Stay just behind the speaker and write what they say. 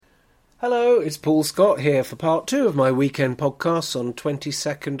Hello, it's Paul Scott here for part 2 of my weekend podcast on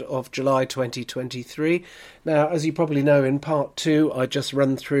 22nd of July 2023. Now, as you probably know, in part 2 I just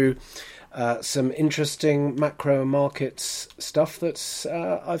run through some interesting macro markets stuff that's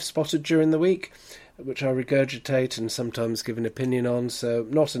I've spotted during the week, which I regurgitate and sometimes give an opinion on. So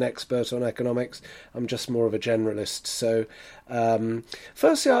not an expert on economics, I'm just more of a generalist. So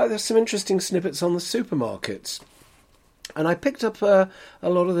firstly, there's some interesting snippets on the supermarkets. And I picked up a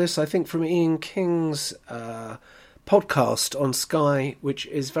lot of this, I think, from Ian King's podcast on Sky, which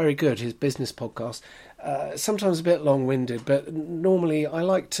is very good, his business podcast. Sometimes a bit long-winded, but normally I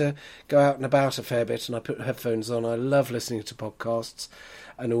like to go out and about a fair bit, and I put headphones on. I love listening to podcasts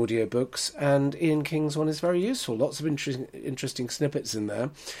and audiobooks, and Ian King's one is very useful. Lots of interesting snippets in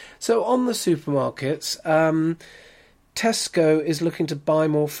there. So on the supermarkets, Tesco is looking to buy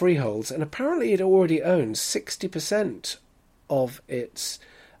more freeholds, and apparently it already owns 60% of its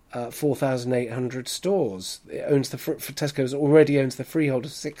 4,800 stores. It owns Tesco already owns the freehold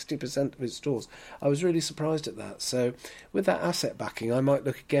of 60% of its stores. I was really surprised at that. So with that asset backing, I might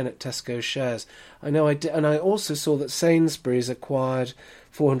look again at Tesco's shares. I know I did, and I also saw that Sainsbury's acquired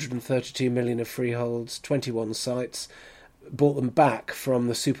 432 million of freeholds, 21 sites, bought them back from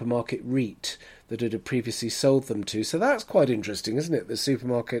the supermarket REIT that it had previously sold them to. So that's quite interesting, isn't it? The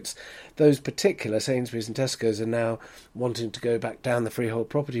supermarkets, those particular Sainsbury's and Tesco's, are now wanting to go back down the freehold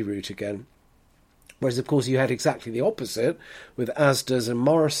property route again. Whereas, of course, you had exactly the opposite with Asda's and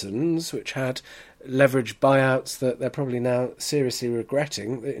Morrison's, which had leveraged buyouts that they're probably now seriously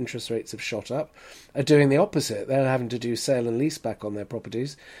regretting. The interest rates have shot up, are doing the opposite. They're having to do sale and lease back on their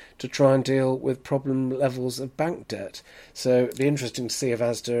properties to try and deal with problem levels of bank debt. So it'd be interesting to see if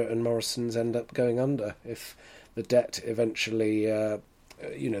Asda and Morrison's end up going under, if the debt eventually, the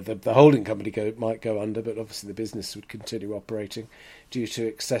holding company might go under, but obviously the business would continue operating due to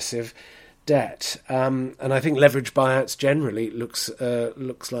excessive debt. And I think leverage buyouts generally looks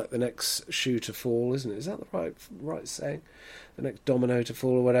like the next shoe to fall, isn't it? Is that the right saying? The next domino to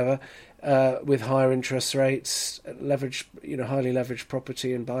fall or whatever. With higher interest rates, highly leveraged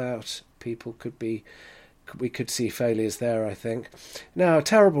property and buyout people we could see failures there, I think. Now,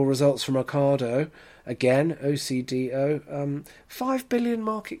 terrible results from Ocado. Again, OCDO. 5 billion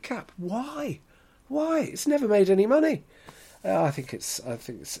market cap. Why? It's never made any money. I think it's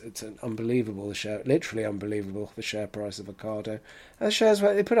an unbelievable, literally unbelievable, the share price of Ocado. And the shares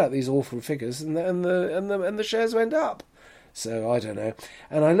they put out these awful figures, and the shares went up. So I don't know.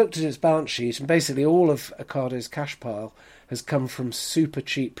 And I looked at its balance sheet, and basically all of Ocado's cash pile has come from super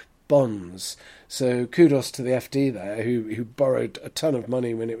cheap bonds. So kudos to the FD there, who borrowed a ton of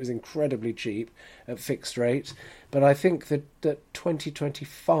money when it was incredibly cheap at fixed rate. But I think that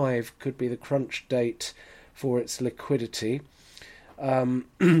 2025 could be the crunch date for its liquidity,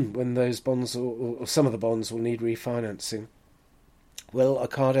 when those bonds or some of the bonds will need refinancing. Will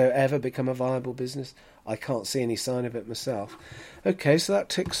Ocado ever become a viable business? I can't see any sign of it myself. Okay, so that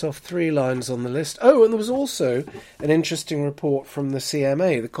ticks off 3 lines on the list. Oh, and there was also an interesting report from the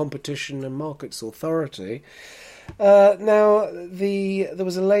CMA, the Competition and Markets Authority. Now, there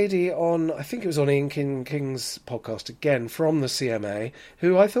was a lady on, I think it was on Ian King's podcast again, from the CMA,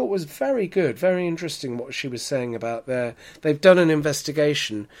 who I thought was very good, very interesting what she was saying about they've done an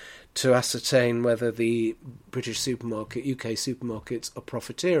investigation to ascertain whether the British UK supermarkets are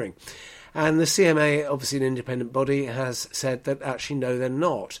profiteering. And the CMA, obviously an independent body, has said that actually no, they're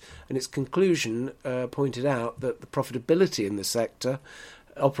not. And its conclusion pointed out that the profitability in the sector,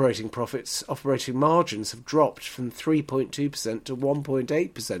 operating operating margins have dropped from 3.2% to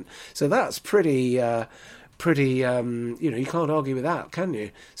 1.8%. So that's pretty, you can't argue with that, can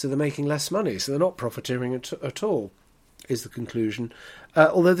you? So they're making less money, so they're not profiteering at all, is the conclusion.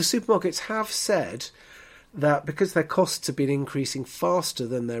 Although the supermarkets have said that because their costs have been increasing faster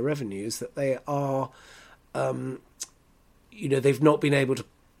than their revenues, that they are, they've not been able to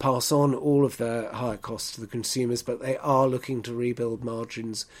pass on all of their higher costs to the consumers, but they are looking to rebuild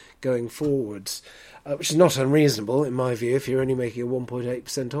margins going forwards, which is not unreasonable in my view. If you're only making a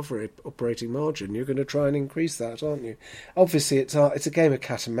 1.8% operating margin, you're going to try and increase that, aren't you? Obviously, it's a game of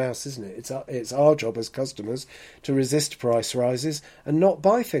cat and mouse, isn't it? It's our job as customers to resist price rises and not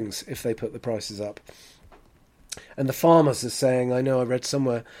buy things if they put the prices up. And the farmers are saying, I know I read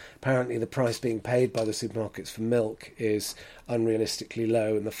somewhere, apparently the price being paid by the supermarkets for milk is unrealistically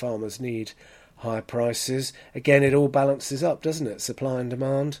low and the farmers need high prices. Again, it all balances up, doesn't it? Supply and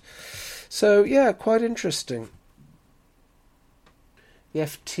demand. So, yeah, quite interesting. The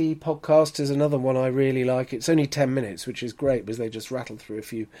FT podcast is another one I really like. It's only 10 minutes, which is great because they just rattle through a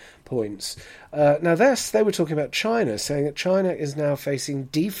few points. Now, they were talking about China, saying that China is now facing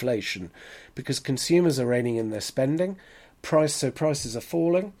deflation because consumers are reining in their spending, prices are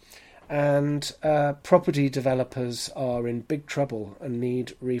falling, and property developers are in big trouble and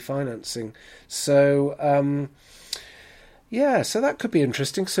need refinancing. So, so that could be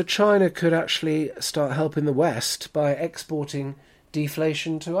interesting. So China could actually start helping the West by exporting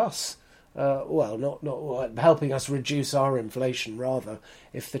deflation to us. Not helping us reduce our inflation, rather,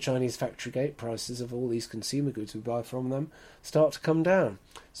 if the Chinese factory gate prices of all these consumer goods we buy from them start to come down.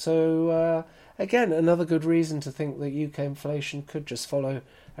 So, again, another good reason to think that UK inflation could just follow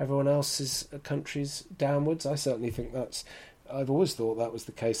everyone else's countries downwards. I certainly think I've always thought that was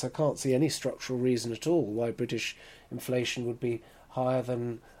the case. I can't see any structural reason at all why British inflation would be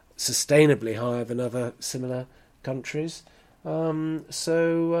sustainably higher than other similar countries. I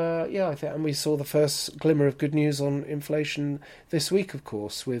think, and we saw the first glimmer of good news on inflation this week, of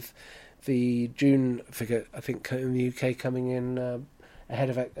course, with the June figure, I think, in the UK coming in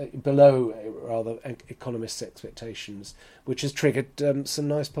below economists' expectations, which has triggered some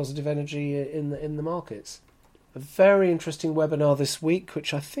nice positive energy in the markets. A very interesting webinar this week,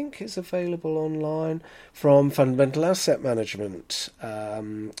 which I think is available online, from Fundamental Asset Management.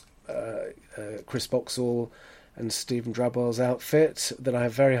 Chris Boxall and Stephen Drabwell's outfit, that I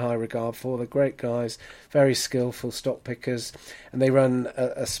have very high regard for. They're great guys, very skillful stock pickers, and they run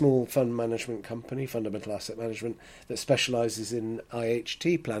a small fund management company, Fundamental Asset Management, that specialises in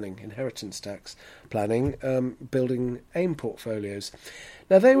IHT planning, inheritance tax planning, building AIM portfolios.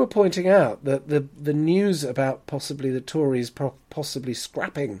 Now, they were pointing out that the news about possibly the Tories possibly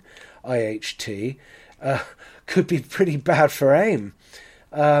scrapping IHT could be pretty bad for AIM.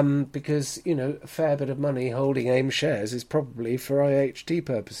 Because, a fair bit of money holding AIM shares is probably for IHT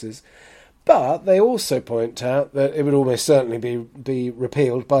purposes. But they also point out that it would almost certainly be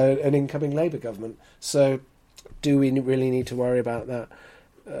repealed by an incoming Labour government. So do we really need to worry about that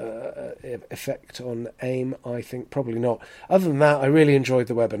effect on AIM? I think probably not. Other than that, I really enjoyed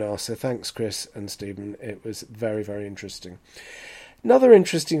the webinar, so thanks Chris and Stephen. It was very, very interesting. Another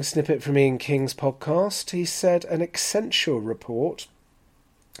interesting snippet from Ian King's podcast. He said an Accenture report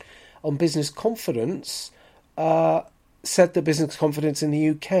on business confidence said that business confidence in the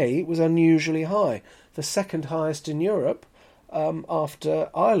UK was unusually high, the second highest in Europe after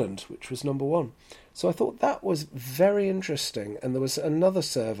Ireland, which was number one. So I thought that was very interesting. And there was another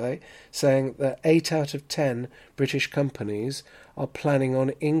survey saying that 8 out of 10 British companies are planning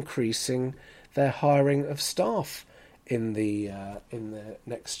on increasing their hiring of staff in the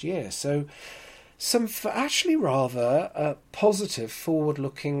next year. So some actually rather positive,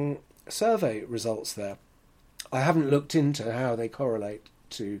 forward-looking survey results there. I haven't looked into how they correlate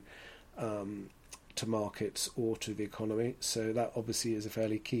to markets or to the economy, so that obviously is a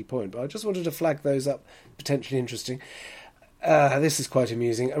fairly key point. But I just wanted to flag those up, potentially interesting. This is quite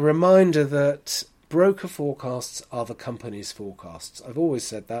amusing. A reminder that broker forecasts are the company's forecasts. I've always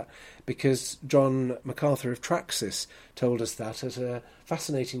said that because John MacArthur of Traxys told us that at a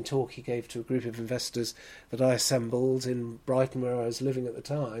fascinating talk he gave to a group of investors that I assembled in Brighton, where I was living at the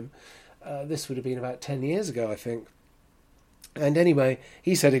time. This would have been about 10 years ago, I think. And anyway,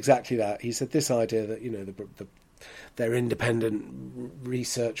 he said exactly that. He said this idea that, their independent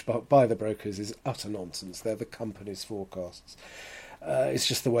research by the brokers is utter nonsense. They're the company's forecasts. It's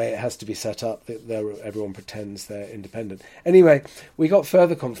just the way it has to be set up, that everyone pretends they're independent. Anyway, we got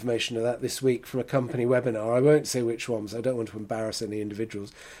further confirmation of that this week from a company webinar. I won't say which ones, I don't want to embarrass any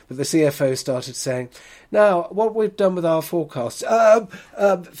individuals, but the CFO started saying, now, what we've done with our forecasts,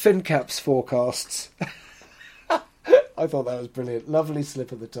 FinCap's forecasts. I thought that was brilliant. Lovely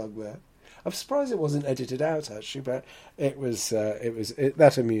slip of the tongue there. I'm surprised it wasn't edited out, actually, but it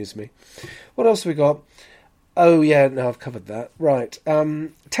that amused me. What else have we got? Oh, yeah, no, I've covered that. Right.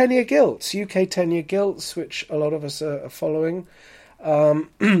 10-year gilts, UK 10-year gilts, which a lot of us are following. We're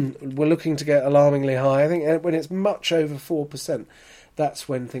looking to get alarmingly high. I think when it's much over 4%, that's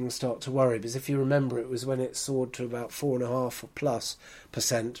when things start to worry. Because if you remember, it was when it soared to about 4.5% or plus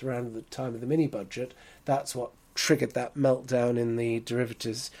around the time of the mini-budget. That's what triggered that meltdown in the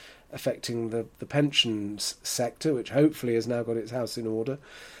derivatives affecting the pensions sector, which hopefully has now got its house in order.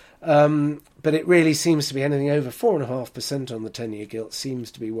 But it really seems to be anything over 4.5% on the 10-year gilt seems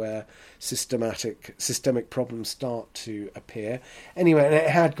to be where systemic problems start to appear. Anyway, and it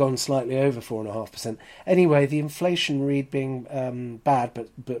had gone slightly over 4.5%. Anyway, the inflation read being bad,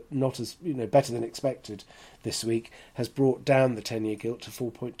 but not as better than expected this week, has brought down the 10-year gilt to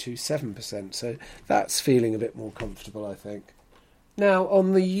 4.27%. So that's feeling a bit more comfortable, I think. Now,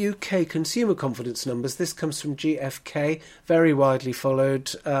 on the UK consumer confidence numbers, this comes from GfK, very widely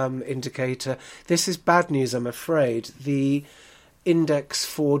followed indicator. This is bad news, I'm afraid. The index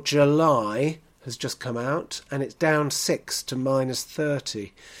for July has just come out, and it's down 6 to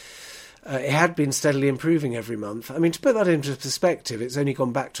 -30. It had been steadily improving every month. I mean, to put that into perspective, it's only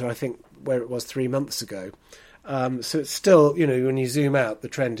gone back to, I think, where it was 3 months ago. So it's still, when you zoom out, the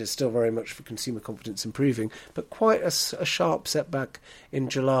trend is still very much for consumer confidence improving, but quite a sharp setback in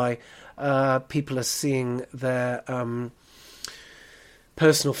July. People are seeing their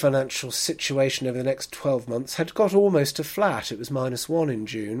personal financial situation over the next 12 months had got almost to flat. It was -1 in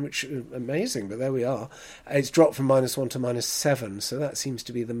June, which is amazing, but there we are. It's dropped from -1 to -7, so that seems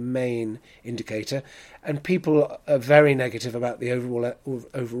to be the main indicator. And people are very negative about the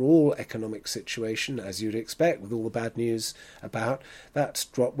overall economic situation, as you'd expect, with all the bad news about. That's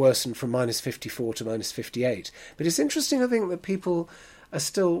worsened from -54 to -58. But it's interesting, I think, that people are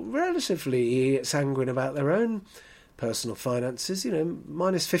still relatively sanguine about their own personal finances,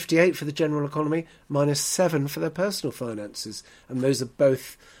 -58 for the general economy, -7 for their personal finances. And those are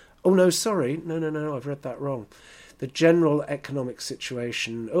both... Oh, no, sorry. No, I've read that wrong. The general economic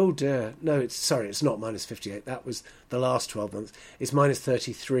situation... Oh, dear. No, it's not -58. That was the last 12 months. It's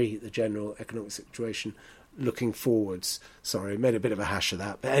 -33, the general economic situation, looking forwards. Sorry, made a bit of a hash of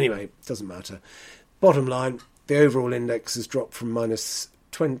that. But anyway, it doesn't matter. Bottom line, the overall index has dropped from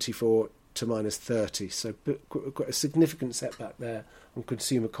 -24 to -30, so quite a significant setback there on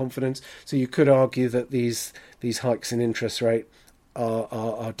consumer confidence. So you could argue that these hikes in interest rate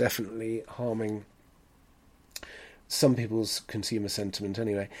are definitely harming some people's consumer sentiment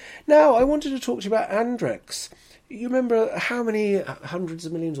anyway. Now, I wanted to talk to you about Andrex. You remember how many hundreds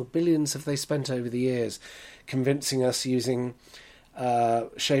of millions or billions have they spent over the years convincing us using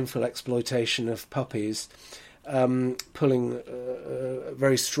shameful exploitation of puppies, pulling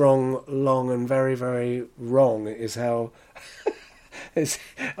very strong, long, and very, very wrong is how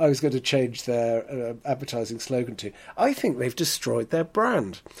I was going to change their advertising slogan to. I think they've destroyed their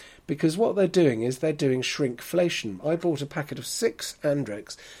brand, because what they're doing is they're doing shrinkflation. I bought a packet of 6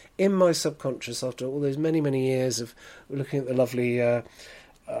 Andrex in my subconscious after all those many, many years of looking at the lovely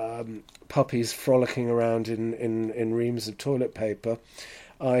puppies frolicking around in reams of toilet paper.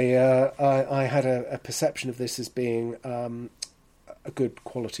 I had a perception of this as being a good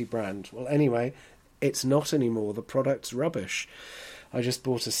quality brand. Well, anyway, it's not anymore. The product's rubbish. I just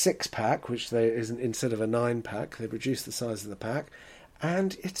bought a 6-pack, which isn't, instead of a 9-pack. They've reduced the size of the pack,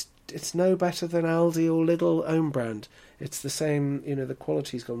 and it's no better than Aldi or Lidl own brand. It's the same. The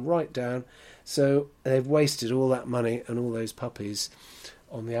quality's gone right down. So they've wasted all that money and all those puppies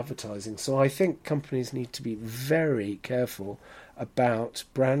on the advertising. So I think companies need to be very careful about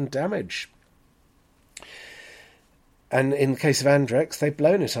brand damage. And in the case of Andrex, they've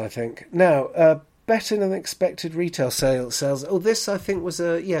blown it, I think. Now, better than expected retail sales. Oh, this I think was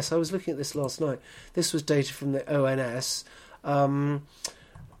yes, I was looking at this last night. This was data from the ONS.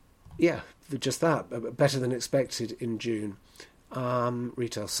 Just that. Better than expected in June.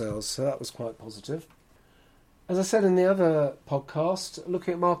 Retail sales. So that was quite positive. As I said in the other podcast,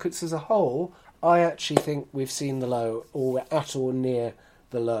 looking at markets as a whole, I actually think we've seen the low, or we're at or near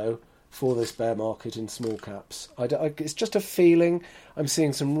the low for this bear market in small caps. It's just a feeling. I'm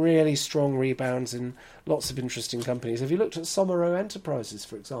seeing some really strong rebounds in lots of interesting companies. Have you looked at Somero Enterprises,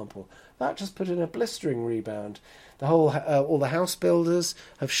 for example? That just put in a blistering rebound. The whole, all the house builders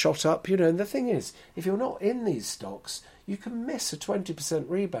have shot up. And the thing is, if you're not in these stocks, you can miss a 20%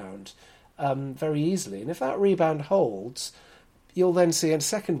 rebound very easily. And if that rebound holds, you'll then see a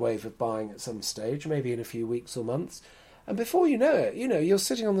second wave of buying at some stage, maybe in a few weeks or months. And before you know it, you're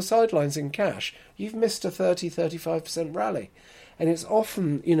sitting on the sidelines in cash. You've missed a 30-35% rally. And it's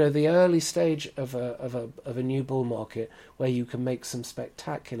often, the early stage of a new bull market where you can make some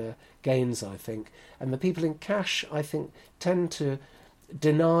spectacular gains, I think. And the people in cash, I think, tend to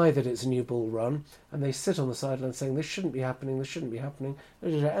deny that it's a new bull run, and they sit on the sidelines saying this shouldn't be happening,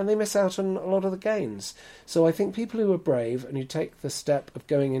 and they miss out on a lot of the gains. So I think people who are brave and who take the step of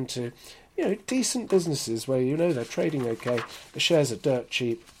going into decent businesses where they're trading okay, the shares are dirt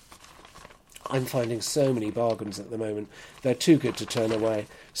cheap. I'm finding so many bargains at the moment. They're too good to turn away.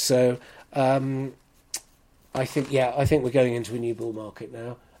 So I think we're going into a new bull market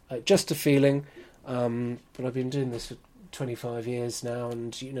now. Just a feeling, but I've been doing this for 25 years now,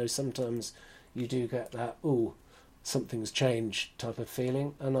 and sometimes you do get that something's changed type of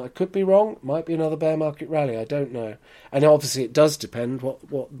feeling, and I could be wrong. Might be another bear market rally, I don't know. And obviously it does depend what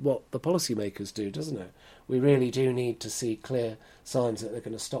the policymakers do, doesn't it? We really do need to see clear signs that they're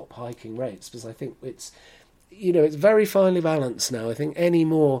going to stop hiking rates, because I think it's very finely balanced now. I think any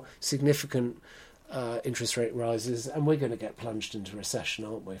more significant interest rate rises, and we're going to get plunged into recession,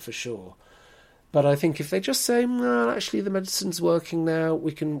 aren't we, for sure. But I think if they just say, well, actually the medicine's working now,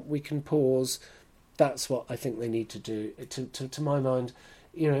 we can pause, that's what I think they need to do. To my mind,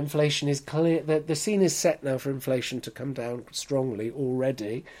 inflation is clear. The scene is set now for inflation to come down strongly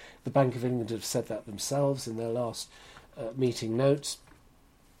already. The Bank of England have said that themselves in their last meeting notes.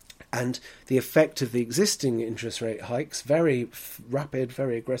 And the effect of the existing interest rate hikes, very rapid,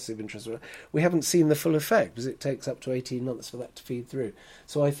 very aggressive interest rate, we haven't seen the full effect because it takes up to 18 months for that to feed through.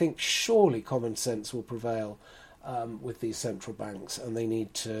 So I think surely common sense will prevail with these central banks, and they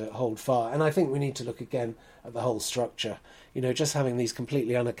need to hold fire. And I think we need to look again at the whole structure. Just having these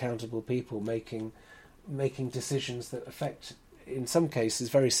completely unaccountable people making decisions that affect, in some cases,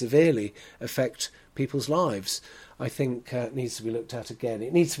 very severely affect people's lives, I think needs to be looked at again.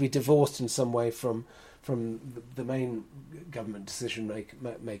 It needs to be divorced in some way from the main government decision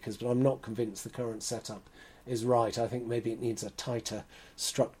makers, but I'm not convinced the current setup is right. I think maybe it needs a tighter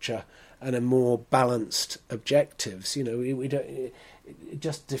structure and a more balanced objectives. We don't,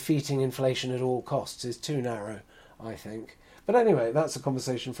 just defeating inflation at all costs is too narrow, I think. But anyway, that's a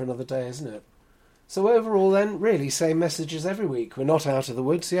conversation for another day, isn't it? So overall then, really same messages every week. We're not out of the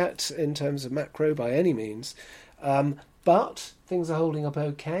woods yet in terms of macro by any means, but things are holding up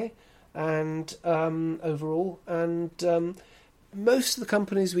okay, and overall, and most of the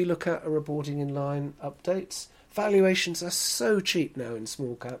companies we look at are reporting in line updates. Valuations are so cheap now in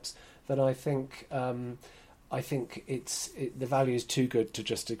small caps that I think the value is too good to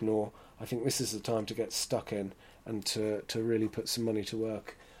just ignore. I think this is the time to get stuck in and to really put some money to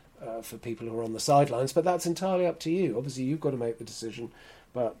work. For people who are on the sidelines, but that's entirely up to you. Obviously, you've got to make the decision,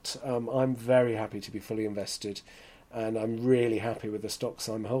 but I'm very happy to be fully invested, and I'm really happy with the stocks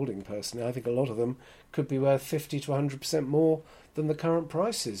I'm holding personally. I think a lot of them could be worth 50 to 100% more than the current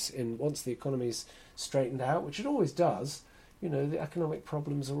prices once the economy's straightened out, which it always does. The economic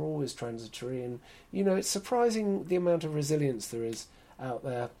problems are always transitory, and it's surprising the amount of resilience there is out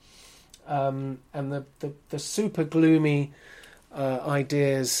there, and the super gloomy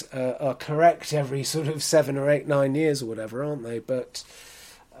ideas are correct every sort of 7 or 8, 9 years or whatever, aren't they? But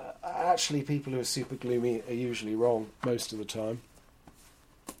actually people who are super gloomy are usually wrong most of the time.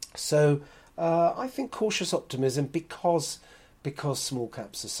 So I think cautious optimism because small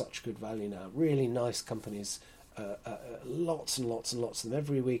caps are such good value now. Really nice companies, lots and lots and lots of them.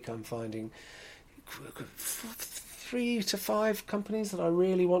 Every week I'm finding 3 to 5 companies that I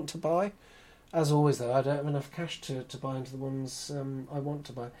really want to buy. As always, though, I don't have enough cash to buy into the ones I want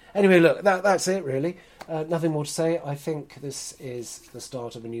to buy. Anyway, look, that's it, really. Nothing more to say. I think this is the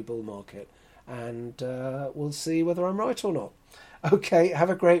start of a new bull market, and we'll see whether I'm right or not. Okay, have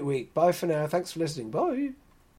a great week. Bye for now. Thanks for listening. Bye.